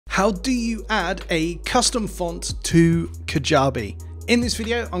How do you add a custom font to Kajabi? In this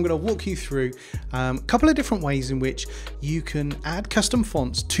video, I'm going to walk you through a couple of different ways in which you can add custom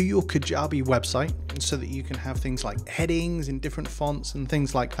fonts to your Kajabi website so that you can have things like headings in different fonts and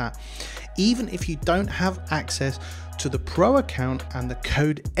things like that, even if you don't have access to the pro account and the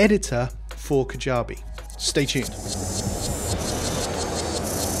code editor for Kajabi. Stay tuned.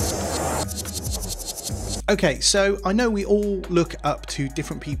 Okay, so I know we all look up to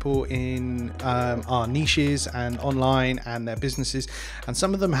different people in our niches and online and their businesses, and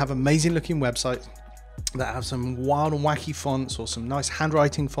some of them have amazing looking websites that have some wild and wacky fonts or some nice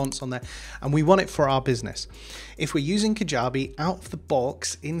handwriting fonts on there, and we want it for our business. If we're using Kajabi out of the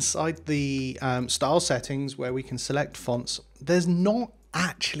box inside the style settings where we can select fonts, there's not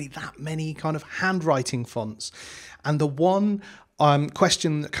actually that many kind of handwriting fonts. And the one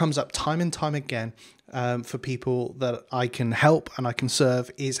question that comes up time and time again for people that I can help and I can serve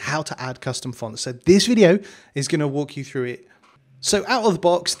is how to add custom fonts. So this video is going to walk you through it. So out of the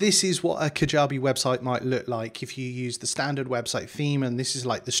box, this is what a Kajabi website might look like if you use the standard website theme, and this is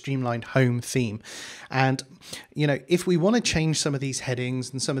like the streamlined home theme. And you know, if we want to change some of these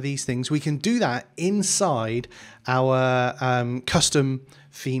headings and some of these things, we can do that inside our custom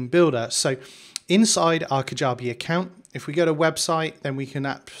theme builder. So inside our Kajabi account, if we go to website, then we can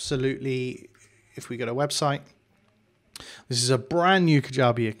absolutely, if we go to website, this is a brand new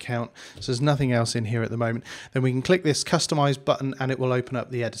Kajabi account, so there's nothing else in here at the moment. Then we can click this customize button and it will open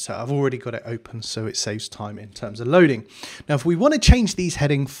up the editor. I've already got it open, so it saves time in terms of loading. Now, if we want to change these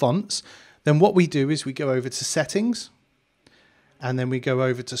heading fonts, then what we do is we go over to settings, and then we go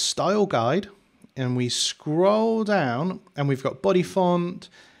over to style guide, and we scroll down, and we've got body font,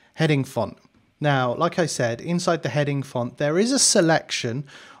 heading font. Now, like I said, inside the heading font, there is a selection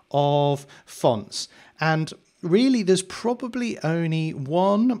of fonts, and really there's probably only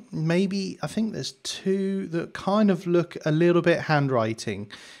one, maybe I think there's two that kind of look a little bit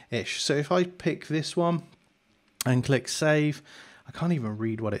handwriting-ish. So if I pick this one and click save, I can't even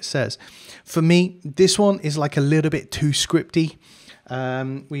read what it says. For me, this one is like a little bit too scripty.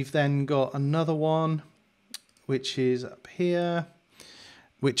 We've then got another one, which is up here,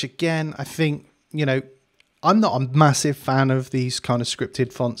 which again, I think, you know, I'm not a massive fan of these kind of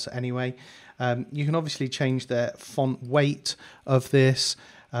scripted fonts anyway. You can obviously change the font weight of this.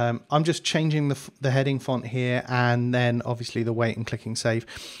 I'm just changing the heading font here, and then obviously the weight, and clicking save.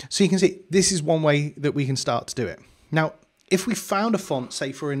 So you can see this is one way that we can start to do it. Now, if we found a font,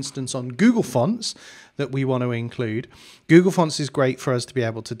 say for instance on Google Fonts, that we want to include, Google Fonts is great for us to be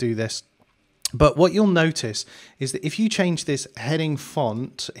able to do this. But what you'll notice is that if you change this heading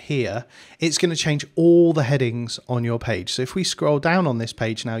font here, it's going to change all the headings on your page. So if we scroll down on this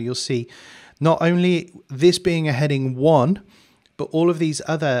page now, you'll see not only this being a heading 1, but all of these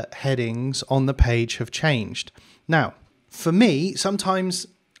other headings on the page have changed. Now, for me, sometimes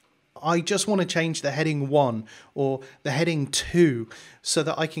I just want to change the heading 1 or the heading 2 so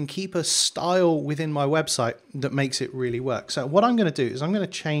that I can keep a style within my website that makes it really work. So what I'm going to do is I'm going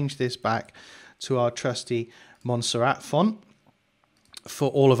to change this back to our trusty Montserrat font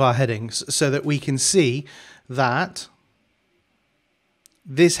for all of our headings so that we can see that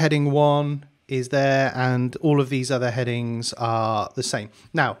this heading 1 is there and all of these other headings are the same.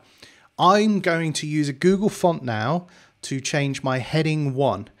 Now, I'm going to use a Google font now to change my heading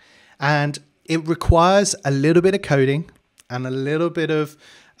 1, and it requires a little bit of coding and a little bit of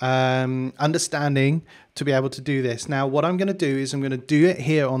understanding to be able to do this. Now, what I'm going to do is I'm going to do it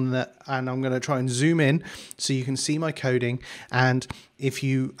here on the, and I'm going to try and zoom in so you can see my coding. And if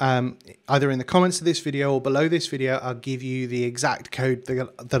you either in the comments of this video or below this video, I'll give you the exact code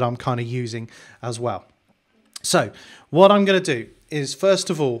that I'm kind of using as well. So what I'm going to do is, first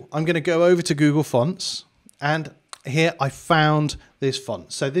of all, I'm going to go over to Google Fonts, and here I found this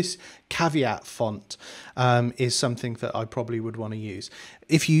font. So this caveat font is something that I probably would want to use.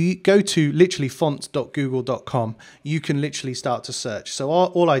 If you go to literally fonts.google.com, you can literally start to search. So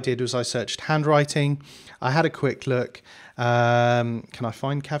all I did was I searched handwriting. I had a quick look. Can I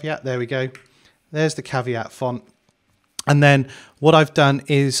find caveat? There we go. There's the caveat font. And then what I've done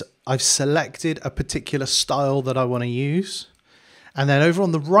is I've selected a particular style that I want to use. And then over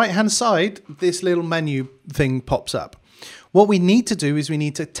on the right hand side, this little menu thing pops up. What we need to do is we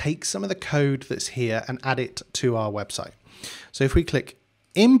need to take some of the code that's here and add it to our website. So if we click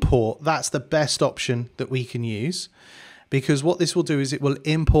import, that's the best option that we can use, because what this will do is it will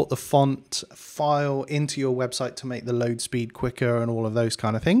import the font file into your website to make the load speed quicker and all of those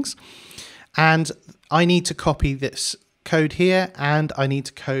kind of things. And I need to copy this code here, and I need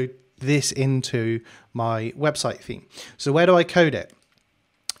to code this into my website theme. So where do I code it?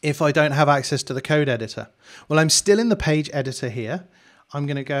 if I don't have access to the code editor? Well, I'm still in the page editor here. I'm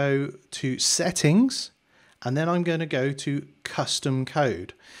going to go to settings, and then I'm going to go to custom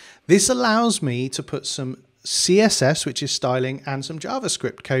code. This allows me to put some CSS, which is styling, and some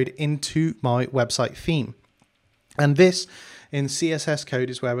JavaScript code into my website theme. And this in CSS code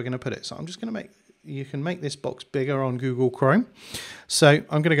is where we're going to put it. So I'm just going to you can make this box bigger on Google Chrome. So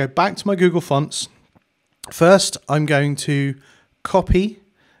I'm going to go back to my Google Fonts. First, I'm going to copy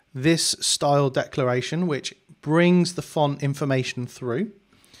this style declaration, which brings the font information through.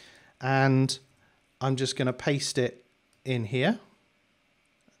 And I'm just going to paste it in here.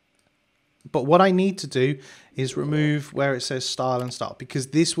 But what I need to do is remove where it says style and style, because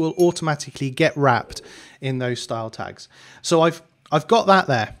this will automatically get wrapped in those style tags. So I've got that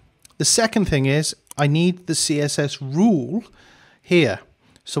there. The second thing is I need the CSS rule here.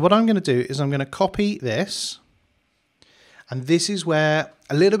 So what I'm going to do is I'm going to copy this, and this is where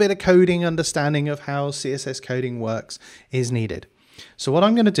a little bit of coding understanding of how CSS coding works is needed. So what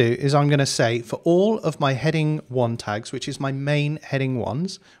I'm going to do is I'm going to say for all of my heading 1 tags, which is my main heading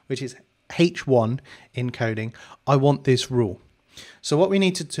 1s, which is H1 in coding, I want this rule. So what we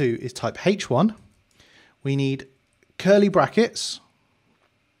need to do is type H1. We need curly brackets,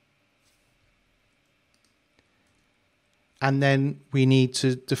 and then we need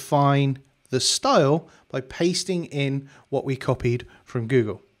to define the style by pasting in what we copied from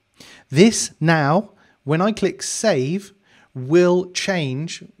Google. This now, when I click save, will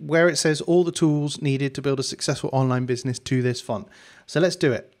change where it says all the tools needed to build a successful online business to this font. So let's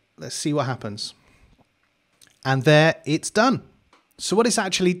do it. Let's see what happens. And there it's done. So what it's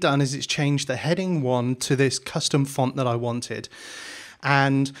actually done is it's changed the heading 1 to this custom font that I wanted.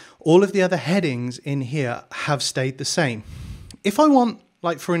 And all of the other headings in here have stayed the same. If I want,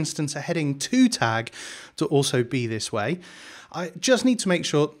 like for instance, a heading 2 tag to also be this way, I just need to make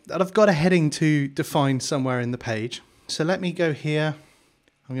sure that I've got a heading 2 defined somewhere in the page. So let me go here.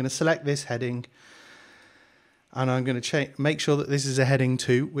 I'm going to select this heading, and I'm going to make sure that this is a heading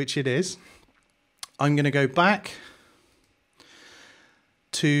 2, which it is. I'm going to go back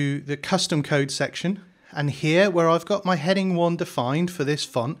to the custom code section, and here where I've got my heading 1 defined for this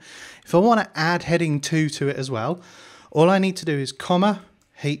font, if I want to add heading 2 to it as well, all I need to do is comma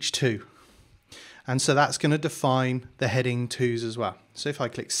H2. And so that's going to define the heading 2s as well. So if I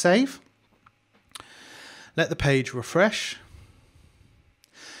click save, let the page refresh,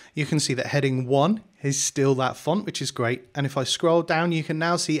 you can see that heading 1 is still that font, which is great. And if I scroll down, you can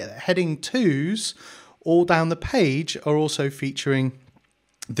now see that heading 2s all down the page are also featuring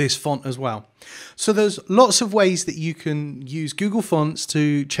this font as well. So there's lots of ways that you can use Google Fonts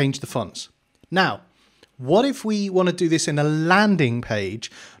to change the fonts. Now, what if we want to do this in a landing page,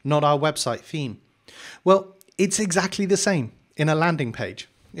 not our website theme? Well, it's exactly the same in a landing page.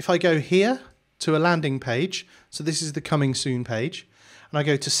 If I go here to a landing page, so this is the coming soon page, and I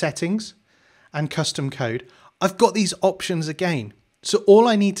go to settings and custom code, I've got these options again. So all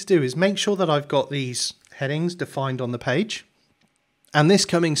I need to do is make sure that I've got these headings defined on the page. And this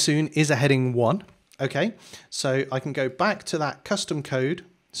coming soon is a heading 1. Okay, so I can go back to that custom code.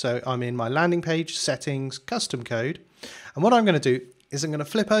 So I'm in my landing page, settings, custom code. And what I'm going to do is I'm going to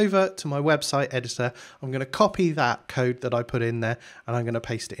flip over to my website editor. I'm going to copy that code that I put in there, and I'm going to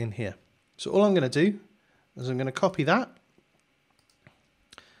paste it in here. So all I'm going to do is I'm going to copy that.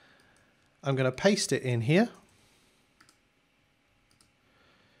 I'm going to paste it in here.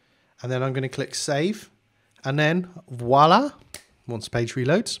 And then I'm going to click save. And then voila, once the page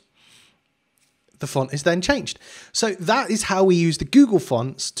reloads, the font is then changed. So that is how we use the Google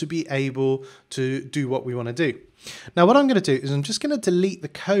Fonts to be able to do what we want to do. Now what I'm going to do is I'm just going to delete the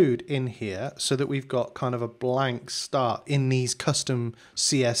code in here so that we've got kind of a blank start in these custom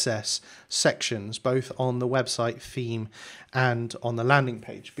CSS sections, both on the website theme and on the landing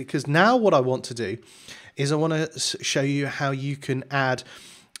page. Because now what I want to do is I want to show you how you can add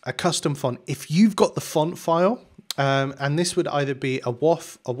a custom font. If you've got the font file, and this would either be a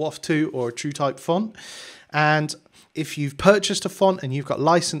WOFF, a WOFF2, or a truetype font. And if you've purchased a font and you've got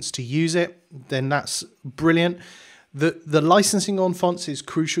license to use it, then that's brilliant. The licensing on fonts is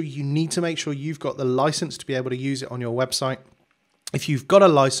crucial. You need to make sure you've got the license to be able to use it on your website. If you've got a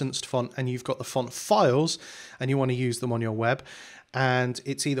licensed font and you've got the font files and you want to use them on your web, and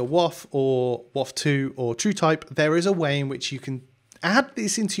it's either WOFF or WOFF2 or truetype, there is a way in which you can add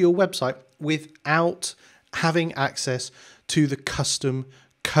this into your website without having access to the custom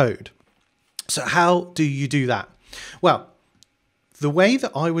code. So how do you do that? Well, the way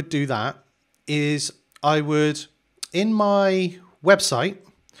that I would do that is I would, in my website,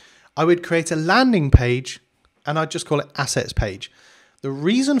 I would create a landing page, and I'd just call it assets page. The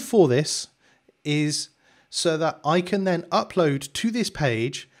reason for this is so that I can then upload to this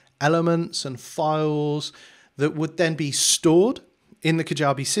page elements and files that would then be stored in the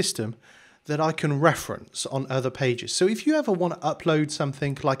Kajabi system that I can reference on other pages. So if you ever want to upload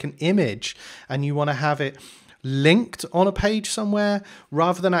something like an image and you want to have it linked on a page somewhere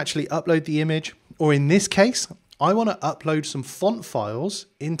rather than actually upload the image, or in this case, I want to upload some font files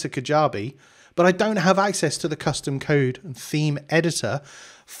into Kajabi, but I don't have access to the custom code and theme editor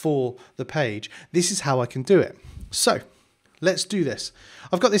for the page. This is how I can do it. So let's do this.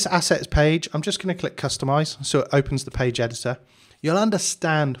 I've got this assets page. I'm just going to click customize so it opens the page editor. You'll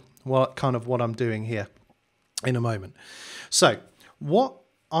understand what I'm doing here in a moment. So what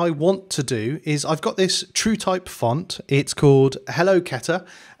I want to do is I've got this truetype font. It's called Hello Ketter.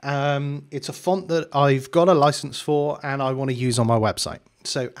 It's a font that I've got a license for and I want to use on my website.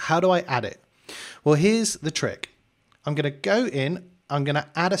 So how do I add it? Well, here's the trick. I'm going to go in, I'm going to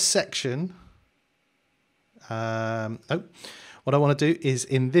add a section. What I want to do is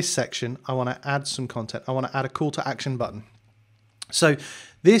in this section, I want to add some content. I want to add a call to action button. So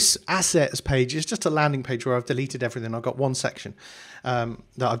this assets page is just a landing page where I've deleted everything. I've got one section that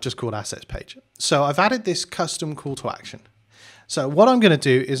I've just called assets page. So I've added this custom call to action. So what I'm going to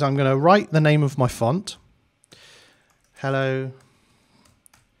do is I'm going to write the name of my font. Hello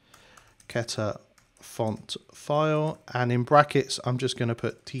Ketter font file, and in brackets I'm just going to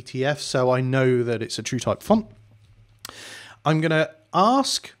put TTF so I know that it's a truetype font. I'm going to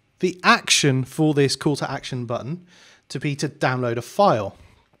ask the action for this call to action button to be to download a file.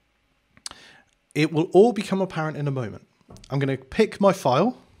 It will all become apparent in a moment. I'm going to pick my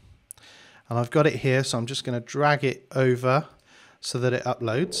file and I've got it here, so I'm just going to drag it over so that it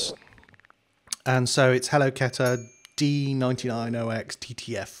uploads. And so it's Hello Ketter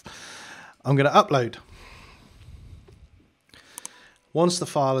D99OX.ttf. I'm going to upload. Once the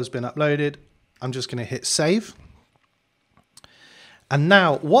file has been uploaded, I'm just going to hit save. And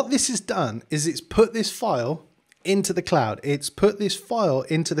now what this has done is it's put this file into the cloud. It's put this file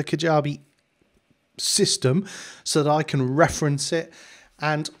into the Kajabi system so that I can reference it.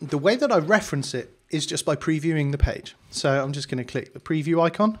 And the way that I reference it is just by previewing the page. So I'm just going to click the preview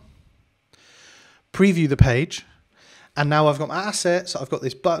icon, preview the page. And now I've got my assets. I've got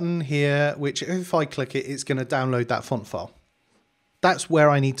this button here, which if I click it, it's going to download that font file. That's where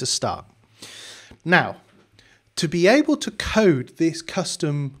I need to start. Now, to be able to code this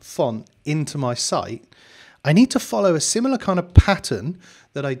custom font into my site, I need to follow a similar kind of pattern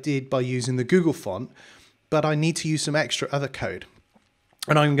that I did by using the Google font, but I need to use some extra other code.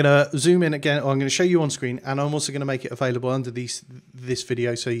 And I'm going to zoom in again, or I'm going to show you on screen, and I'm also going to make it available under this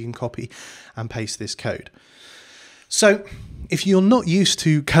video so you can copy and paste this code. So if you're not used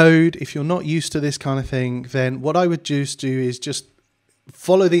to code, if you're not used to this kind of thing, then what I would just do is just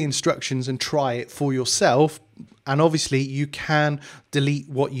follow the instructions and try it for yourself. And obviously you can delete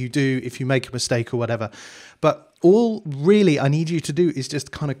what you do if you make a mistake or whatever. But all really I need you to do is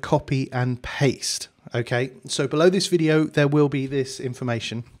just kind of copy and paste. Okay, so below this video, there will be this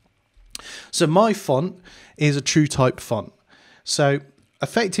information. So my font is a truetype font. So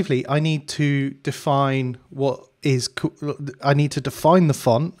effectively, I need to define I need to define the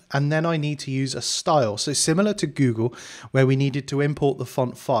font, and then I need to use a style. So similar to Google, where we needed to import the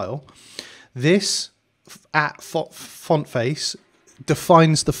font file, this at font face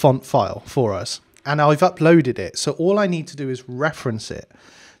defines the font file for us, and I've uploaded it. So all I need to do is reference it.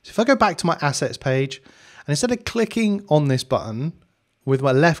 So if I go back to my assets page, and instead of clicking on this button with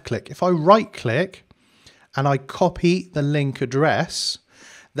my left click, if I right click and I copy the link address,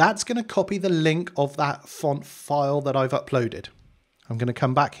 that's going to copy the link of that font file that I've uploaded. I'm going to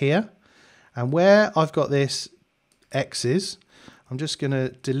come back here, and where I've got this X's, I'm just going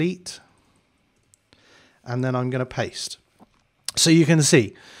to delete, and then I'm going to paste. So you can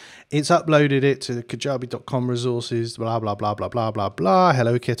see it's uploaded it to kajabi.com resources, blah, blah, blah, blah, blah, blah, blah,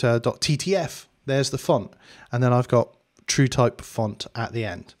 helloketter.ttf. There's the font. And then I've got truetype font at the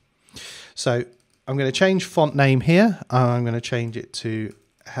end. So I'm going to change font name here. I'm going to change it to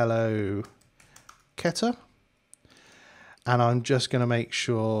Hello Ketter, and I'm just going to make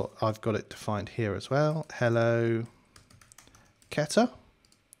sure I've got it defined here as well. Hello Ketter.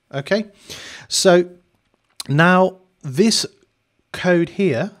 Okay, so now this code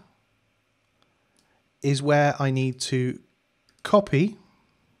here is where I need to copy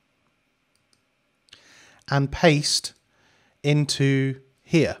and paste into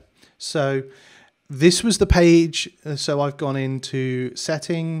here. So this was the page, so I've gone into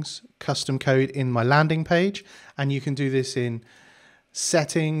settings, custom code in my landing page, and you can do this in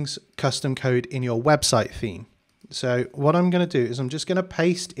settings, custom code in your website theme. So what I'm going to do is I'm just going to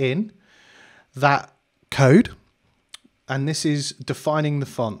paste in that code, and this is defining the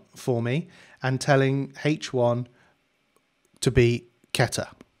font for me and telling H1 to be Keta.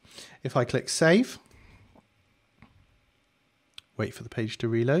 If I click save, wait for the page to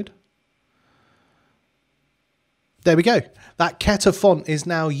reload. There we go. That Keta font is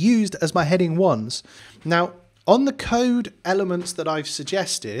now used as my heading 1s. Now, on the code elements that I've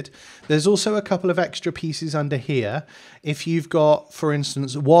suggested, there's also a couple of extra pieces under here. If you've got, for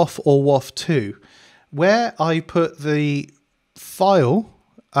instance, WOFF or WOFF2, where I put the file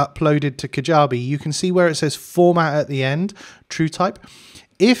uploaded to Kajabi, you can see where it says format at the end, truetype.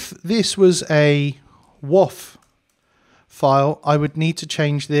 If this was a WOFF file, I would need to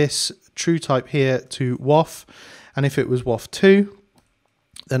change this truetype here to WOFF. And if it was WOFF2,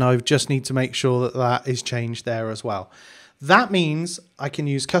 then I just need to make sure that that is changed there as well. That means I can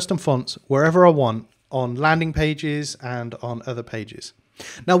use custom fonts wherever I want on landing pages and on other pages.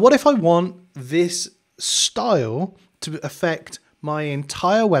 Now, what if I want this style to affect my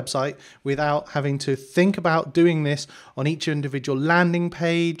entire website without having to think about doing this on each individual landing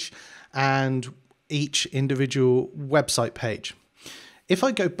page and each individual website page? If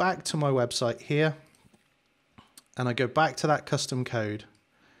I go back to my website here and I go back to that custom code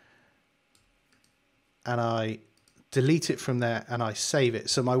and I delete it from there and I save it.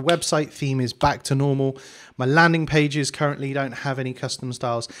 So my website theme is back to normal. My landing pages currently don't have any custom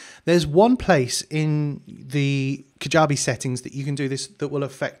styles. There's one place in the Kajabi settings that you can do this that will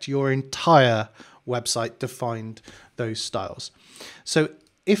affect your entire website to find those styles. So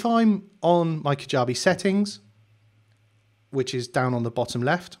if I'm on my Kajabi settings, which is down on the bottom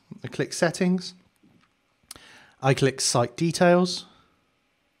left, I click settings, I click site details,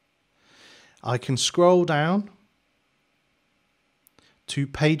 I can scroll down to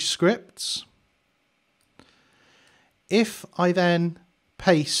page scripts. If I then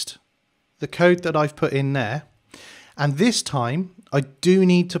paste the code that I've put in there, and this time I do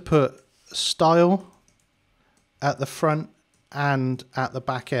need to put style at the front and at the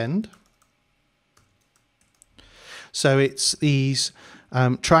back end. So it's these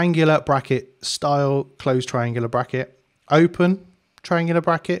triangular bracket, style, close triangular bracket, open triangular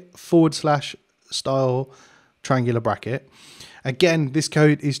bracket, / style triangular bracket. Again, this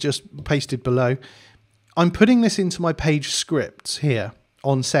code is just pasted below. I'm putting this into my page scripts here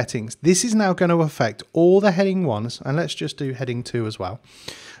on settings. This is now going to affect all the heading 1s, and let's just do heading 2 as well,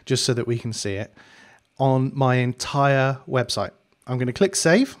 just so that we can see it, on my entire website. I'm going to click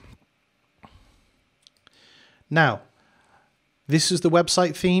save. Now, this is the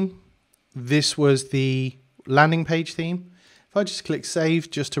website theme. This was the landing page theme. If I just click save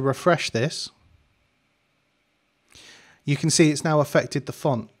just to refresh this, you can see it's now affected the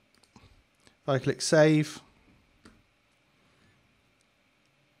font. If I click save,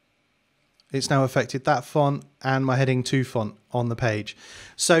 it's now affected that font and my heading 2 font on the page.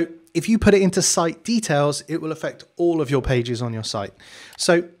 So if you put it into site details, it will affect all of your pages on your site.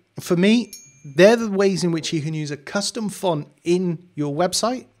 So for me, they're the ways in which you can use a custom font in your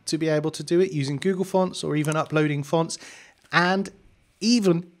website to be able to do it using Google Fonts or even uploading fonts, and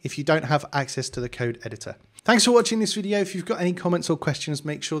even if you don't have access to the code editor. Thanks for watching this video. If you've got any comments or questions,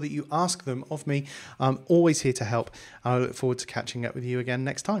 make sure that you ask them of me. I'm always here to help. I look forward to catching up with you again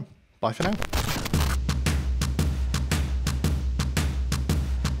next time. Bye for now.